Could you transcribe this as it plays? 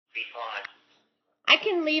Be fine. I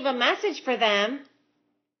can leave a message for them.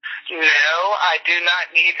 No, I do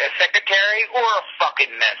not need a secretary or a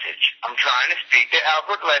fucking message. I'm trying to speak to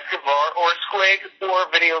Albert Lescavar or Squig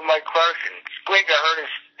or Video Mike Clarkson. Squig, I heard, is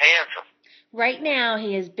handsome. Right now,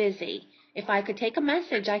 he is busy. If I could take a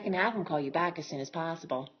message, I can have him call you back as soon as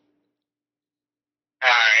possible.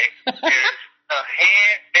 Alright.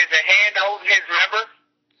 Is a hand holding his number?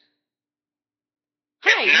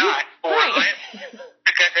 Hi. If not, Hi.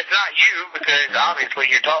 because it's not you, because obviously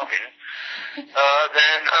you're talking, then,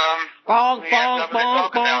 Bonk, we have bonk, nothing to bonk,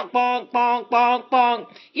 talk about. bonk, bonk, bonk, bonk, bonk.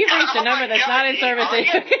 You've reached a number that's not in service.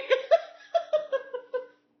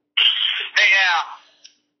 Hey, Al.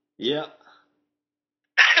 Yep.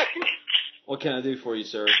 What can I do for you,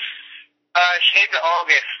 sir? Shane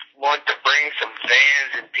August want to bring some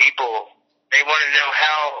fans and people. They want to know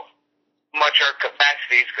how much our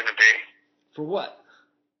capacity is going to be. For what?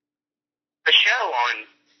 The show on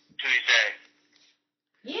Tuesday.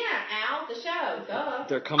 Yeah, Al, the show. Duh.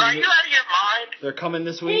 They're coming. Are you out of your mind? They're coming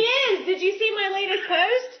this He week. is. Did you see my latest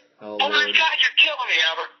post? Oh, Oh my Lord. God, you're killing me,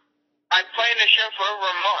 Albert. I planned the show for over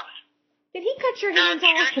a month. Did he cut your They're hands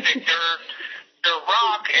off? acoustic, they're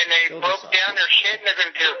rock, and they Kill broke this down their shit, and they're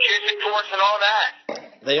going to do acoustic for us and all that.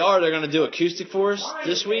 They are. They're going to do acoustic for us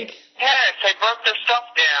this week. Yes, they broke their stuff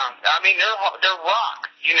down. I mean, they're rock.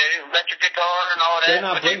 You know, electric guitar and all that. They're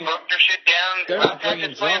not but bringing- they broke their shit down. They're not I've had bringing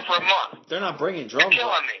this plan drums. for a month. They're not bringing drums. You're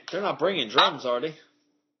killing me. They're not bringing drums, are they?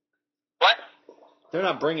 What? They're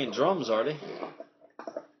not bringing drums, are they?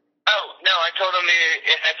 Oh, no, I told them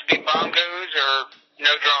it has to be bongos or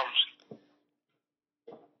no drums.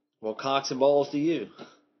 Well, cocks and balls to you.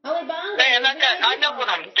 Holy bongo. Man, I know what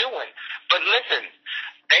I'm doing. But listen,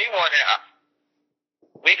 they want to...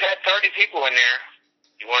 We've had 30 people in there.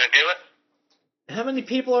 You want to do it? How many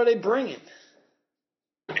people are they bringing?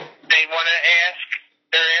 They want to ask...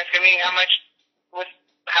 They're asking me how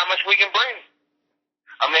much we can bring.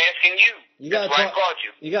 I'm asking you. You That's gotta why I called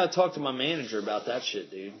you. You gotta talk to my manager about that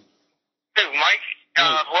shit, dude. Who, Mike?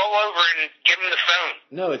 Roll over and give him the phone.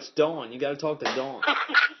 No, it's Dawn. You gotta talk to Dawn.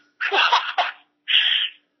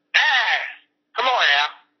 Come on now.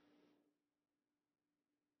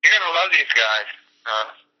 You're gonna love these guys.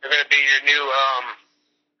 They're gonna be your new,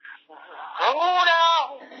 hold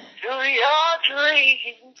on to your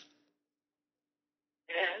dreams.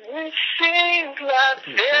 And it seems like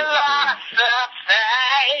philosophy.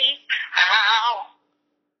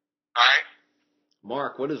 Alright?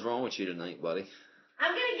 Mark, what is wrong with you tonight, buddy?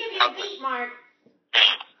 I'm going to give you a beat, Mark.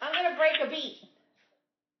 I'm going to break a beat.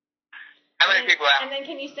 How many people out? And then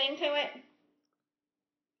can you sing to it?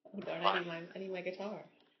 Oh, darn, I need my guitar.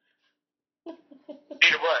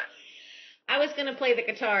 Either what? I was going to play the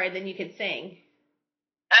guitar and then you could sing.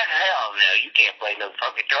 Hell no, you can't play no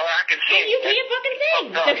fucking guitar. I can sing. You can't fucking sing.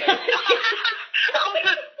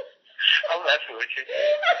 I'm messing with you.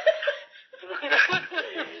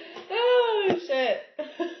 Oh, shit.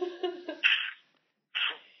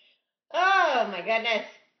 Oh, my goodness.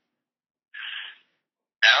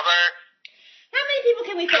 Albert, How many people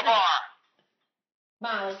can we fit come on.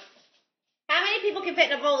 Miles, how many people can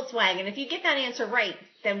fit in a Volkswagen? If you get that answer right,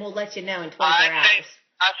 then we'll let you know in 24 I hours.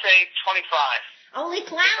 say 25. Only We've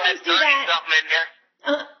clowns had do 30 that. something in there.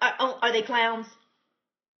 Are they clowns?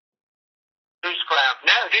 Who's clown?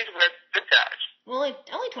 No, these are good guys. Well,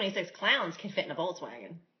 only 26 clowns can fit in a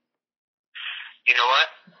Volkswagen. You know what?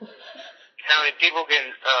 How many people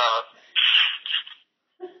can,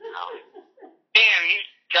 damn, you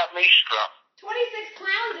got me struck. 26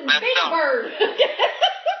 clowns and That's Big some- Bird.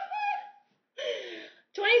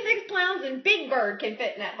 26 clowns and Big Bird can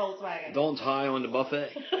fit in that Volkswagen. Dawn's high on the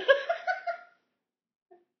buffet.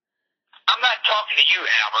 I'm not talking to you,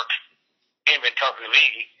 Albert. You ain't been talking to me.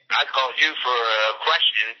 I called you for a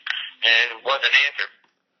question and it wasn't answered.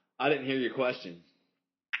 I didn't hear your question.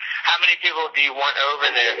 How many people do you want over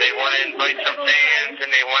there? They want to invite some fans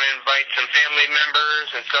and they want to invite some family members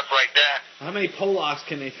and stuff like that. How many Polacks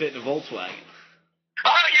can they fit in a Volkswagen?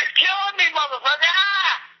 Oh, you're killing me, motherfucker!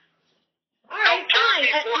 Ah! All right, Don't turn me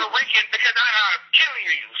fine. Puerto Rican because I know how to kill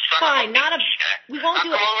you, you son Fine, of a not a. bitch. We won't I'll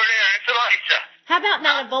do come it. over there and it's Elisa. How about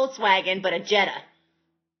not a Volkswagen, but a Jetta?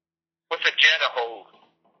 What's a Jetta hold?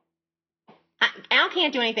 Al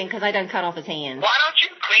can't do anything because I done cut off his hands. Why don't you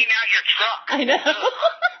clean out your truck? I know.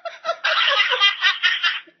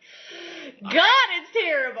 God, it's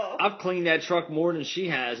terrible. I've cleaned that truck more than she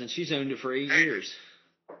has, and she's owned it for 8 years.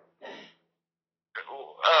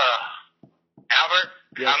 Albert,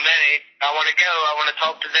 Yes. how many? I want to go. I want to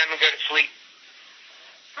talk to them and go to sleep.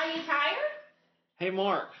 Are you tired? Hey,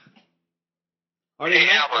 Mark.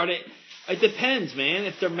 It depends, man.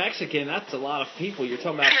 If they're Mexican, that's a lot of people. You're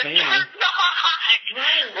talking about family. Right.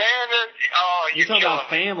 Man, You're talking killing about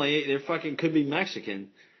family. They're fucking could be Mexican.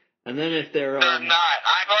 And then if they're They're not.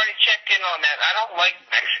 I've already checked in on that. I don't like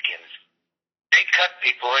Mexicans. They cut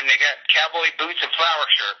people, and they got cowboy boots and flower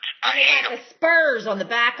shirts. I And hate they them. got the spurs on the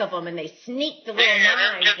back of them, and they sneak the little Yeah,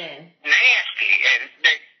 they're knives just in. nasty, and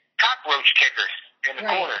they cockroach kickers in the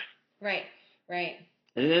Right. corners. Right. Right.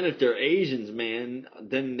 and then if they're Asians, man,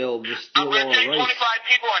 then they'll just steal I'm all going to the take rice. 25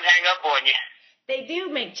 people and hang up on you. They do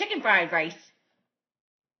make chicken fried rice.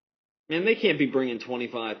 Man, they can't be bringing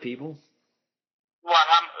 25 people. Well,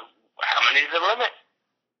 how many is the limit?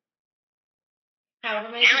 However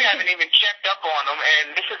many You people haven't even checked up on them, and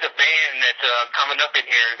this is a band that's coming up in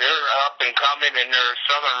here. They're up and coming, and they're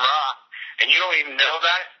Southern rock, and you don't even know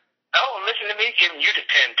about it? Oh, listen to me giving you the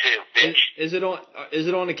 10 too, bitch. Is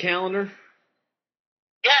it on the calendar?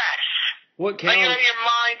 Yes. What Are you out calendar? of your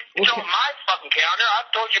mind? It's What on my fucking calendar.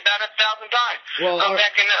 I've told you about it 1,000 times. Well, Go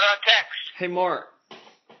back in the text. Hey, Mark.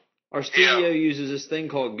 Our studio uses this thing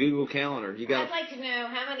called Google Calendar. You got I'd like to know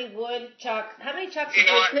how many chucks You of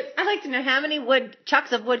know wood what? could, I'd like to know how many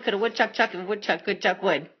chucks of wood could a woodchuck chuck if a woodchuck could chuck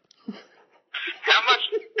wood. How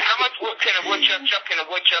much wood can a woodchuck chuck in a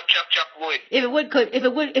woodchuck chuck wood?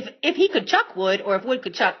 If he could chuck wood, or if wood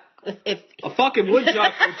could chuck, if a fucking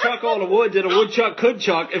woodchuck would chuck all the wood that a woodchuck could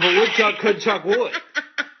chuck if a woodchuck could chuck wood. Look,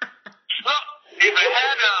 if it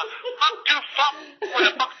had a buck to fuck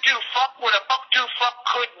with a buck to fuck with a buck to fuck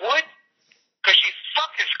could wood, because she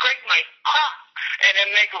fucking scrape my cock and then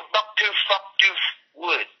make a buck to fuck to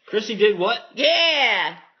wood. Chrissy did what?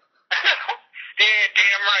 yeah. Yeah,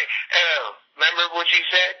 damn right. Remember what you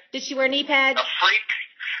said? Did she wear knee pads? A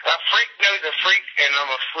freak knows a freak, and I'm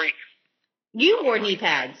a freak. You wore knee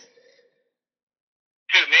pads.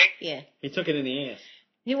 To me? Yeah. He took it in the ass,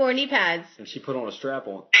 You wore knee pads. and she put on a strap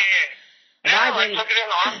on. Yeah. No, I vibrating- took it in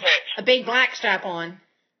the armpits. A big black strap on.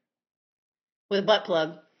 With a butt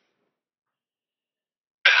plug.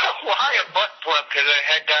 Why a butt plug? Because I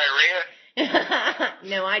had diarrhea?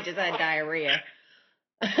 No, I just had diarrhea.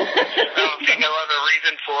 I don't see no other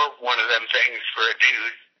reason for one of them things for a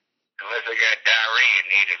dude. Unless I got diarrhea and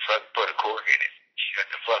need to put a cork in it. Shut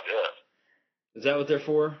the fuck up. Is that what they're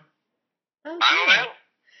for? Oh, I don't know.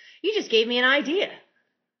 You just gave me an idea.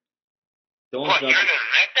 Dawn's What, you're got gonna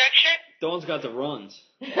vet that shit? Dawn's got the runs.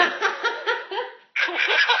 And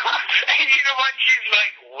you know what? She's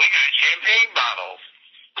like, we got champagne bottles.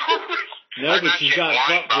 No, Or but not she's shit, got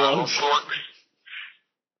wine butt bottles, plugs. corks.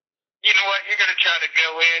 You know what? You're gonna try to go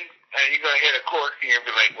in and you're gonna hit a cork and you're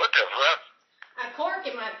gonna be like, what the fuck? A cork?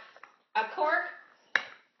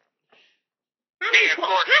 Yeah, a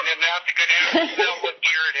cork and then now to go down and smell what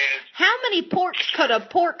beer it is. How many porks could a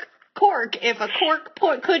pork cork if a cork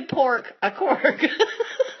could pork a cork?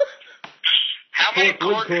 How many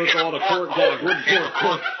Cork, wood corks cork, can all a the cork, cork all the good can a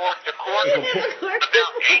cork, cork to cork? If a Cork.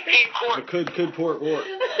 About 18 If corks. it could pork work.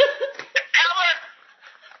 Albert,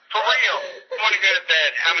 for real, I want to go to bed.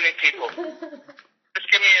 How many people? Just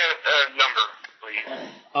give me a number, please.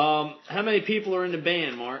 How many people are in the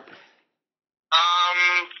band, Mark?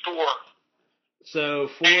 4. So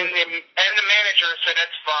 4. And the manager, so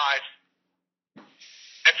that's 5.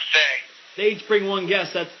 That's say. They each bring one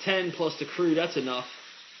guest. That's 10 plus the crew. That's enough.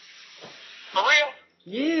 For real?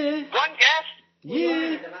 Yeah. One guest?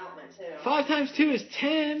 Yeah. 5 times 2 is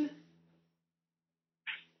 10.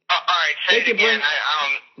 All right, say They it could again. bring-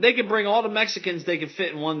 I They can bring all the Mexicans they can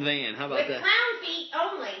fit in one van. How about With that? clown feet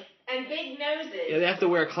only and big noses. Yeah, they have to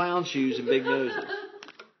wear clown shoes and big noses.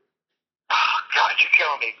 Oh, God, you're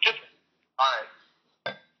killing me. Just, all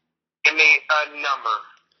right. Give me a number.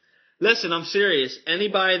 Listen, I'm serious.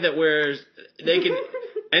 Anybody that wears,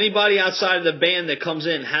 anybody outside of the band that comes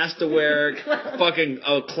in has to wear fucking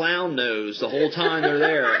a clown nose the whole time they're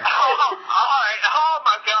there. Oh, all right. Oh,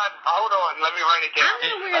 my God. Hold on. Let me write it down. I'm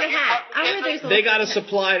gonna wear the hat. I wear those They got to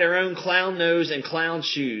supply their own clown nose and clown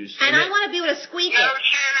shoes. And I want to be able to squeak No it.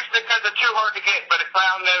 shoes because they're too hard to get, but a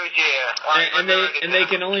clown nose, yeah. All right, And they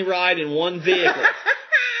can only ride in one vehicle.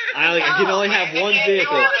 I can only have one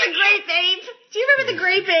vehicle. Remember the grape ape? Do you remember the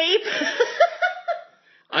grape ape?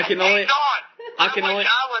 I can only. Hey, Dawn, I can only.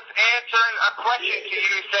 I was answering a question to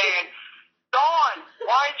you saying, Dawn,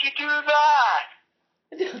 why'd you do that?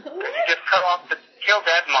 You just cut off the kill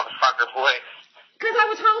that motherfucker, boy. Because I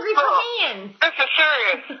was hungry for hands. This is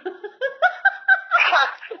serious.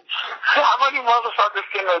 How many motherfuckers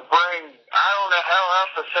can they bring? I don't know how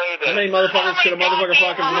else to say this. How many motherfuckers could a motherfucker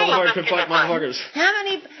fucking motherfucker could fuck motherfuckers?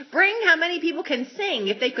 How many people can sing?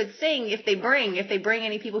 If they could sing, if they bring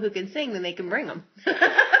any people who can sing, then they can bring them.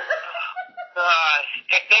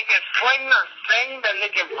 If they can swing or sing, then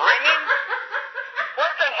they can bring him?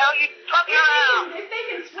 What the hell are you talking about? If they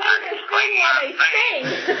can swing or sing while they sing.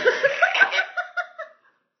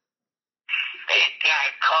 They got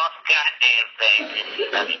cost goddamn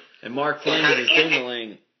thing. And Mark Flynn is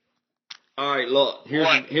ding-a-ling. All right, look.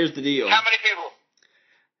 Here's the deal. How many people?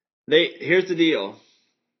 Here's the deal.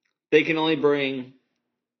 They can only bring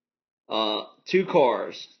 2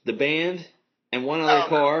 cars, the band and one other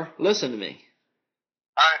car. Listen to me.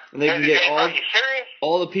 And they can get Are you serious?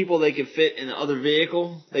 all the people they can fit in the other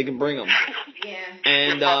vehicle. They can bring them. Yeah.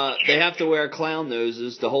 And they have to wear clown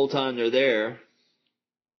noses the whole time they're there.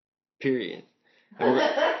 Period.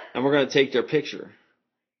 And we're going to take their picture.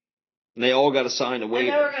 And they all got to sign a And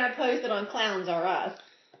waiver. then we're going to post it on Clowns R Us.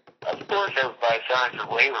 Of course everybody signs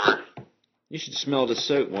a waiver. You should smell the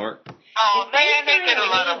soap, Mark. Oh, man, they did a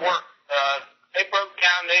lot of work. They broke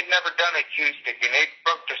down. They'd never done acoustic, and they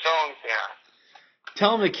broke the songs down.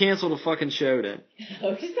 Tell them to cancel the fucking show then. You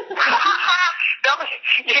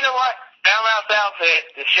know what? Bellmouth Outfit,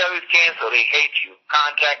 the show's canceled. He hates you.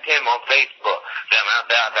 Contact him on Facebook,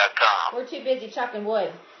 bellmouthout.com. We're too busy chucking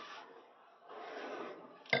wood.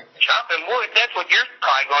 Chopping wood, that's what you're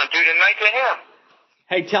probably going to do tonight to him.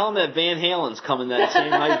 Hey, tell them that Van Halen's coming that same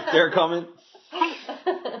night they're coming.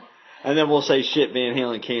 And then we'll say, shit, Van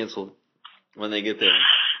Halen canceled when they get there.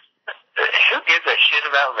 Who gives a shit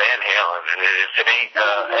about Van Halen if it ain't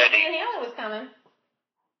Eddie? Van Halen was coming.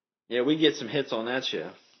 Yeah, we get some hits on that show.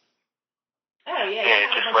 Oh, yeah. Yeah,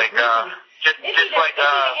 just like, just If like, you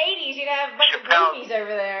the 80s, you'd have a bunch of Chappelle. groupies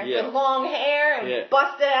over there Yeah. with long hair and Yeah.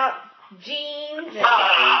 busted out jeans. And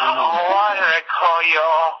why did I call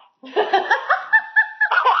y'all?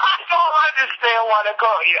 I don't understand why they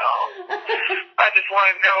call y'all. I just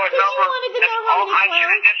want to know a Because you number. wanted to That's know how all many I should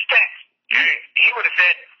have clothes? just text. He would have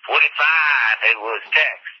said 45. It was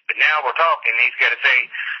text. But now we're talking. He's got to say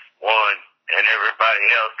 1, and everybody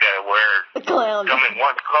else got to wear The clown. come in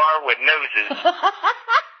one car with noses.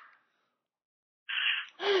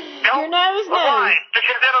 Your nose Why? knows.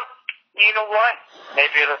 Because that'll, you know what?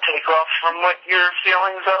 Maybe it'll take off from what your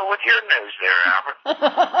feelings are with your nose there, Albert.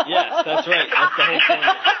 Yes, that's right. That's the whole thing.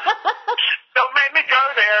 Don't make me go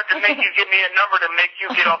there to make you give me a number to make you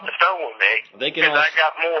get off the phone with me. They can Because all, I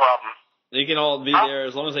got more of them. they can all be there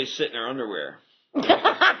as long as they sit in their underwear.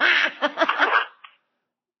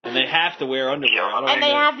 And they have to wear underwear. I don't And they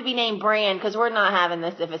know. have to be named brand, because we're not having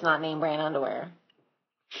this if it's not named brand underwear.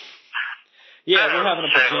 Yeah, we're having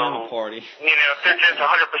a pajama party. You know, if they're just 100%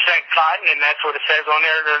 cotton and that's what it says on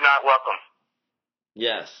there, they're not welcome.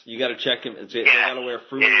 Yes, you got to check them. They got to wear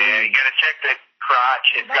fruit. Yeah, you got to check the crotch.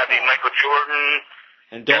 It's got to be Michael Jordan.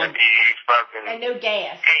 And Got to Dawn, be fucking And no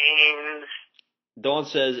gas. Hanes. Dawn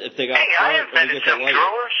says if they got Hey, a I fart, we invented get to some light it.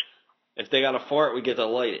 drawers. If they got a fart, we get to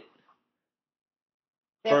light it.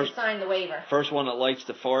 They have First- to sign the waiver. First one that lights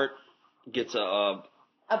the fart gets a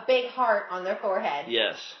A big heart on their forehead.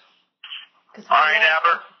 yes. 'Cause All right,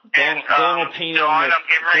 Albert. And, Dawn will paint it on Dawn, their I'm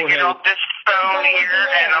getting ready to get forehead off this phone here,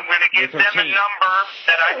 and I'm going to give with her them a teeth. number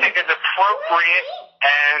that I think is appropriate,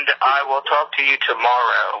 and I will talk to you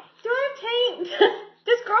tomorrow. Do I have taint?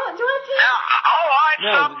 This girl, do I have taint? Now, oh, I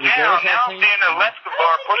No, stopped the now. girls have Now I'm taint. being a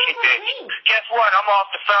Lescabar pushing have bitch. taint. Guess what? I'm off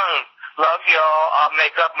the phone. Love y'all. I'll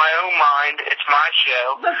make up my own mind. It's my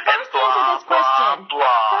show. But and first blah, answer this blah, question.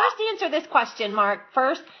 blah. First answer this question, Mark.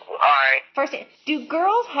 First, All right. do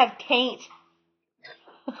girls have taint?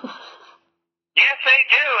 Yes, they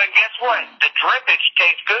do. And guess what? The drippage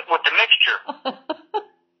tastes good with the mixture.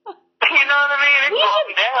 You know what I mean? It We goes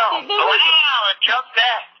should- down. there was- Wow, adjust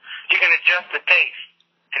that. You can adjust the taste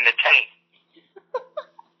and the taint.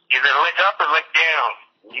 You can lick up or lick down.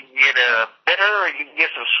 You can get a bitter or you can get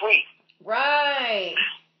some sweet. Right.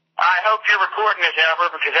 I hope you're recording this,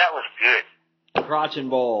 Albert, because that was good. Crotch and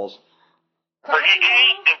balls. But you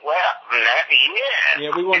ate well. Yeah. Yeah,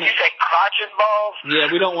 we wanna- Did you say crotch and balls?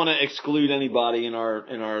 Yeah, we don't want to exclude anybody in our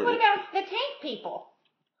What about the taint people?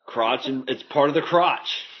 crotch, and it's part of the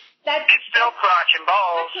crotch. That's It's still crotch and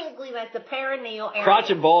balls. technically that's the perineal area.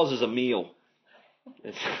 Crotch and balls is a meal.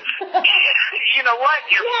 It's, You know what?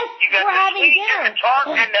 Yes, you got we're the having sweet dinner. and the tart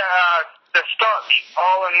and the starch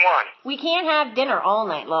all in one. We can't have dinner all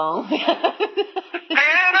night long. Dinner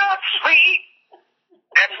sweet.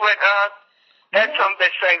 That's what that some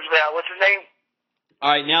bitch sings about. What's his name?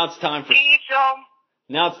 all right, now it's time for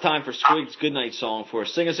Squig's goodnight song for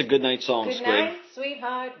us. Sing us a goodnight song, Good Squig. night,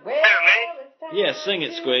 sweetheart. Well, me? it's time Yeah, sing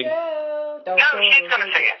it, to Squig. go. No, she's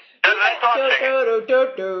gonna sing it. Let Dawn sing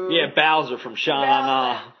it. Yeah, Bowser from Sha Na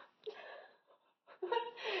Na.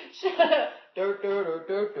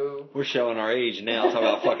 We're showing our age now. Talk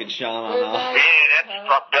about fucking Sha Na Na. Yeah, that's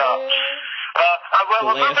fucked up. I well,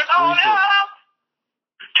 we're moving on up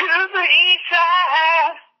to the east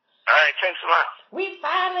side. All right, thanks a lot. We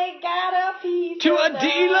finally got a piece To of a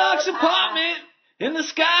deluxe apartment in the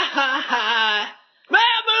sky. We're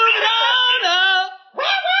moving on up. Oh,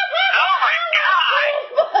 my God.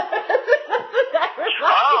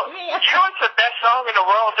 Oh, you know what's the best song in the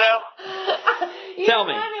world, though? Tell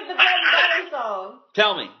me. The Bread and Butter song.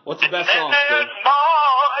 Tell me, what's the best song, And Squig? there's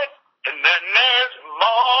Maud, and then there's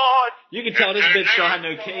Maud. You can tell this bitch don't have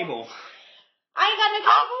no cable. I ain't got no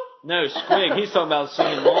cable? No, Squig, he's talking about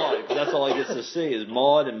singing Maud, 'cause that's all he gets to see is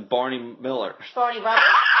Maud and Barney Miller. Barney Roberts?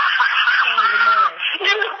 Barney the Mayor.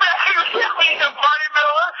 Barney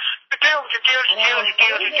Miller.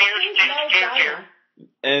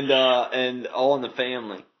 And All in the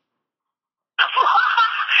Family.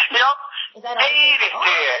 Yep. Is that Hey, this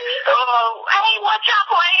kid. Oh, hey, what's up,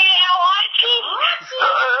 lady?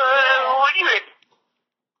 What are you in?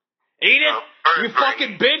 Edith, you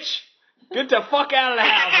fucking bitch! Get the fuck out of the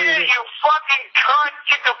house, Edith. You fucking cunt.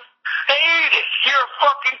 Edith, you're a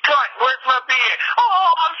fucking cunt. Where's my beer?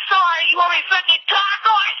 Oh, I'm sorry. You want me to fucking talk,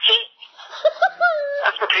 Archie?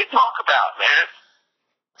 That's what they talk about, man.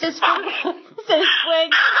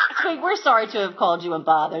 Squig, we're sorry to have called you and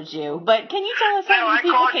bothered you, but can you tell us how many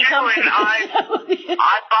people can come to the show?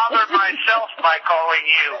 I bothered myself by calling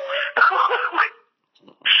you.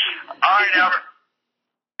 All right, Albert.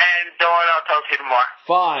 And Dawn, I'll talk to you tomorrow.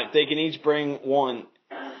 5. They can each bring 1.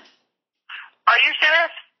 Are you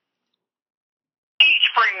serious? Each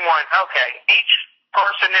bring 1. Okay. Each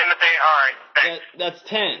person in the thing. All right. Thanks. That's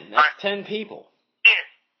 10. That's 10 people. Yeah.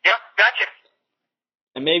 Yep. Gotcha.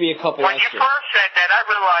 And maybe a couple When extra. you first said that, I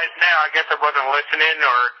realized now, I guess I wasn't listening,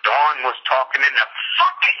 or Dawn was talking in the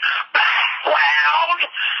fucking background.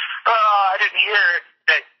 I didn't hear it,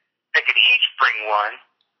 that they could each bring 1.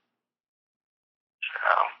 So,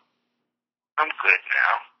 I'm good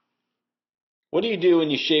now. What do you do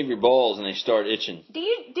when you shave your balls and they start itching? Do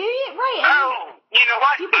you right? Oh, you know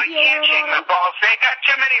what? I can't shave my balls. They got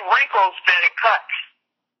too many wrinkles that it cuts.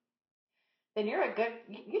 Then you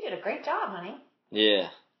did a great job, honey. Yeah.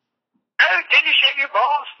 Oh, did you shave your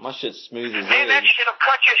balls? My shit's smooth as Man, that eggs. shit'll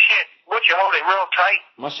cut your shit. Would you hold it real tight?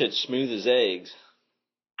 My shit's smooth as eggs.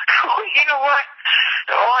 You know what?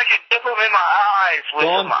 Oh, I should dip them in my eyes with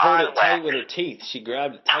Dawn some pulled eye it tight wax. with her teeth. She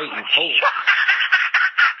grabbed it tight and pulled it.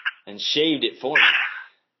 And shaved it for me.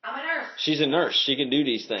 I'm a nurse. She's a nurse. She can do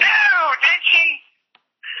these things. Oh, did she?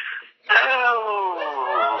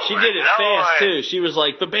 Oh. She did it Lord. fast, too. She was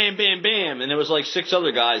like, bam, bam, bam. And there was like 6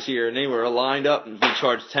 other guys here, and they were lined up and being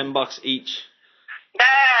charged $10 each.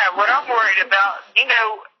 Nah, what I'm worried about, it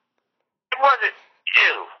wasn't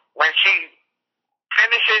you. When she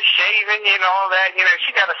finishes shaving and all that,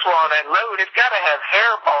 she got to swallow that load. It's got to have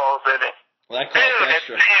hairballs in it. Well, that costs Dude,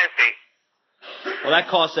 extra. that's nasty. Well, that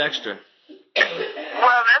costs extra.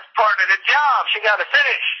 Well, that's part of the job. She got to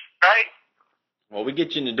finish, right? Well, we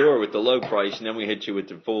get you in the door with the low price, and then we hit you with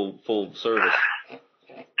the full service. All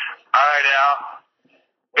right, Al.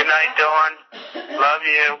 Good night, Dawn. Love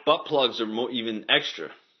you. Butt plugs are even extra.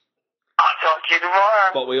 I'll talk to you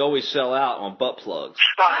tomorrow. But we always sell out on butt plugs.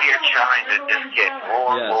 Oh, you're trying to just get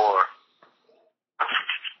more and Yes. more.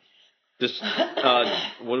 Just,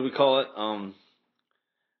 what do we call it?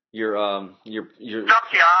 Your Suck your eyes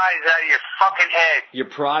out of your fucking head. your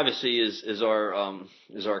privacy is our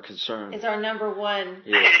concern. It's our number one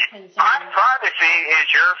Yeah. concern. My privacy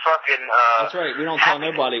is your fucking, That's right. We don't tell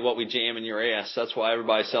nobody what we jam in your ass. That's why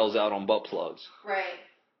everybody sells out on butt plugs. Right.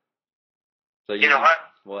 So You know what?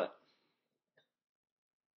 What?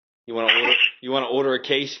 You want to order a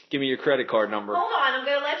case? Give me your credit card number. Hold on, I'm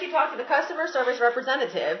going to let you talk to the customer service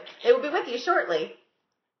representative. They will be with you shortly.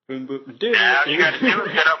 Boom, boom, Now you got to do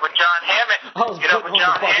is get up with John Hammett. I was Get up putting with on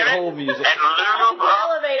John the fucking Hammett whole music. and lube up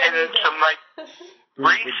Elevator and then music. some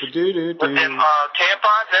grease with them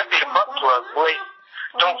tampons. That'd be a butt plug. Boy,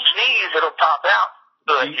 don't sneeze, it'll pop out.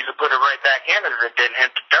 But you can put it right back in and it didn't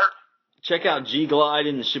hit the dirt. Check out G Glide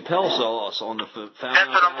and the Chappelle sauce on the That's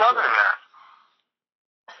what I'm talking about.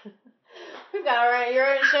 We've got your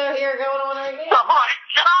own show here going on right Oh now. my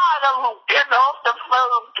God, I'm getting off the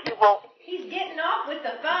phone, people. He's getting off with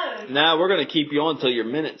the phone. Now we're gonna keep you on till your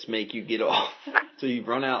minutes make you get off. Till you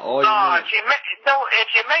run out all your No, minutes.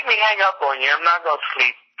 if you make me hang up on you, I'm not going to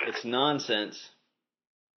sleep. It's nonsense.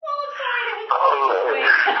 Well, I'm sorry.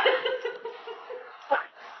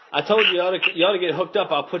 I told you you ought to get hooked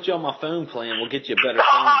up. I'll put you on my phone plan. We'll get you a better phone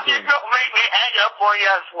Oh, you're too. going to make me hang up on you,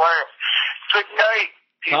 I swear. Good night,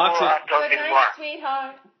 people. Toxic. I'll talk to Good you night, tomorrow.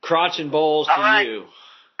 sweetheart. Crotch and balls to All right. you. All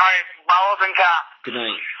right, balls and cock. Good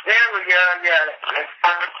night. There we go, I got it.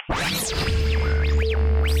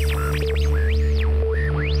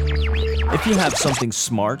 If you have something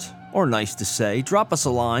smart or nice to say, drop us a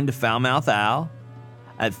line to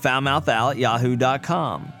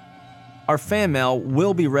foulmouthowl@foulmouthowl@yahoo.com. Our fan mail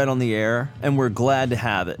will be read on the air, and we're glad to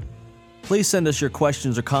have it. Please send us your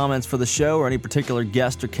questions or comments for the show or any particular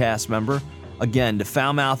guest or cast member. Again, to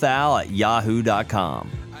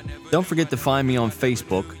foulmouthowl@yahoo.com. Don't forget to find me on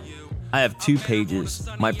Facebook. I have 2 pages,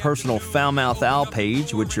 my personal Foulmouth Owl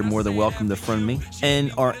page, which you're more than welcome to friend me,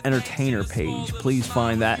 and our entertainer page. Please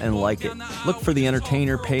find that and like it. Look for the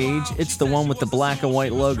entertainer page. It's the one with the black and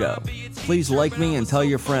white logo. Please like me and tell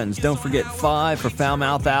your friends. Don't forget 5 for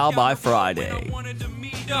Foulmouth Owl by Friday.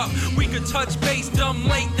 We could touch base, dumb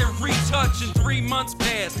late, then retouch, and 3 months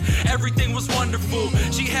passed. Everything was wonderful.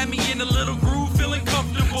 She had me in a little groove, feeling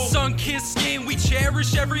comfortable. Sun-kissed skin, we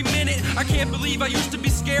cherish every minute. I can't believe I used to be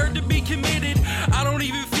scared to be committed. I don't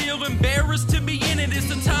even feel embarrassed to be in it. It's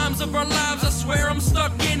the times of our lives, I swear I'm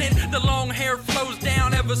stuck in it. The long hair flows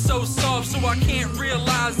down ever so soft, so I can't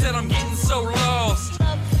realize that I'm getting so lost.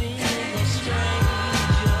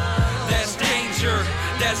 That's danger,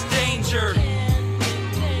 that's danger.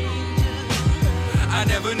 I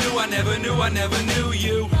never knew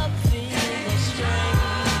you.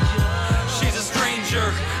 She's a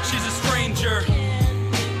stranger, she's a stranger.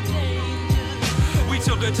 We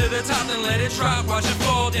took her to the top and let it drop, watch it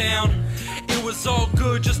fall down. It was all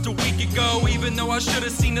good just a week ago, even though I should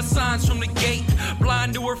have seen the signs from the gate.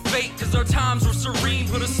 Blind to her fate, cause our times were serene.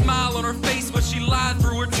 Put a smile on her face, but she lied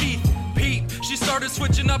through her teeth. Peep, she started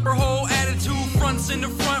switching up her whole attitude. Fronts in the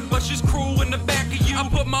front, but she's cruel in the back of you. I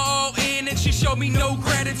put my all in and she showed me no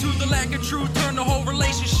gratitude. The lack of truth turned the whole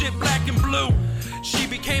relationship black and blue. She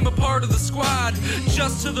became a part of the squad,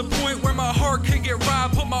 just to the point where my heart could get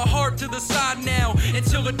robbed. Put my heart to the side now,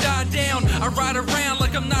 until it died down. I ride around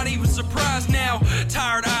like I'm not even surprised now.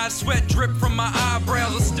 Tired eyes, sweat drip from my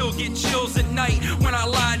eyebrows. I still get chills at night when I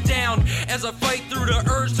lie down. As I fight through the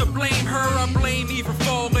urge to blame her, I blame me for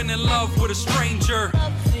falling in love with a stranger.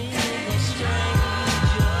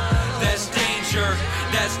 That's danger,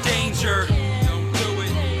 that's danger. Don't do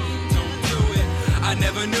it, don't do it. I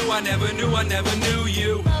never knew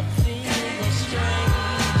you.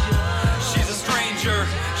 She's a stranger,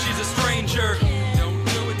 she's a stranger. Don't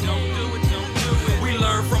do it, don't do it, don't do it. We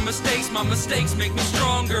learn from mistakes, my mistakes make me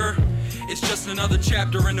stronger. It's just another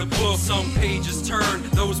chapter in the book. Some pages turn,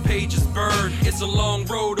 those pages burn. It's a long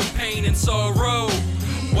road of pain and sorrow.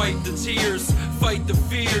 Wipe the tears, fight the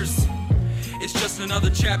fears. It's just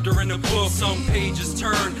another chapter in the book. Some pages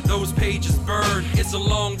turn, those pages burn. It's a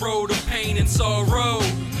long road of pain and sorrow.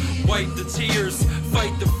 Wipe the tears,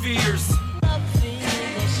 fight the fears.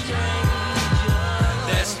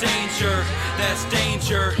 That's danger, that's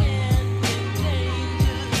danger.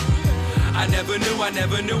 I never knew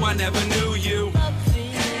you.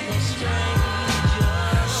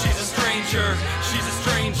 She's a stranger, she's a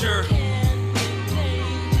stranger.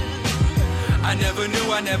 I never knew you.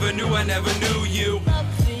 I never knew you.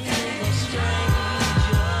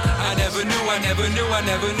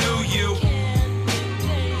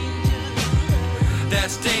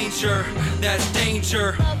 That's danger, that's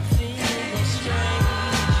danger.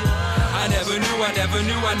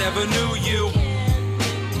 I never knew you.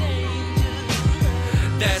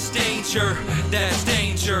 That's danger, that's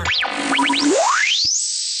danger.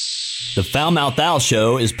 The Foulmouth Owl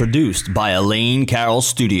Show is produced by Elaine Carroll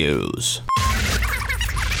Studios.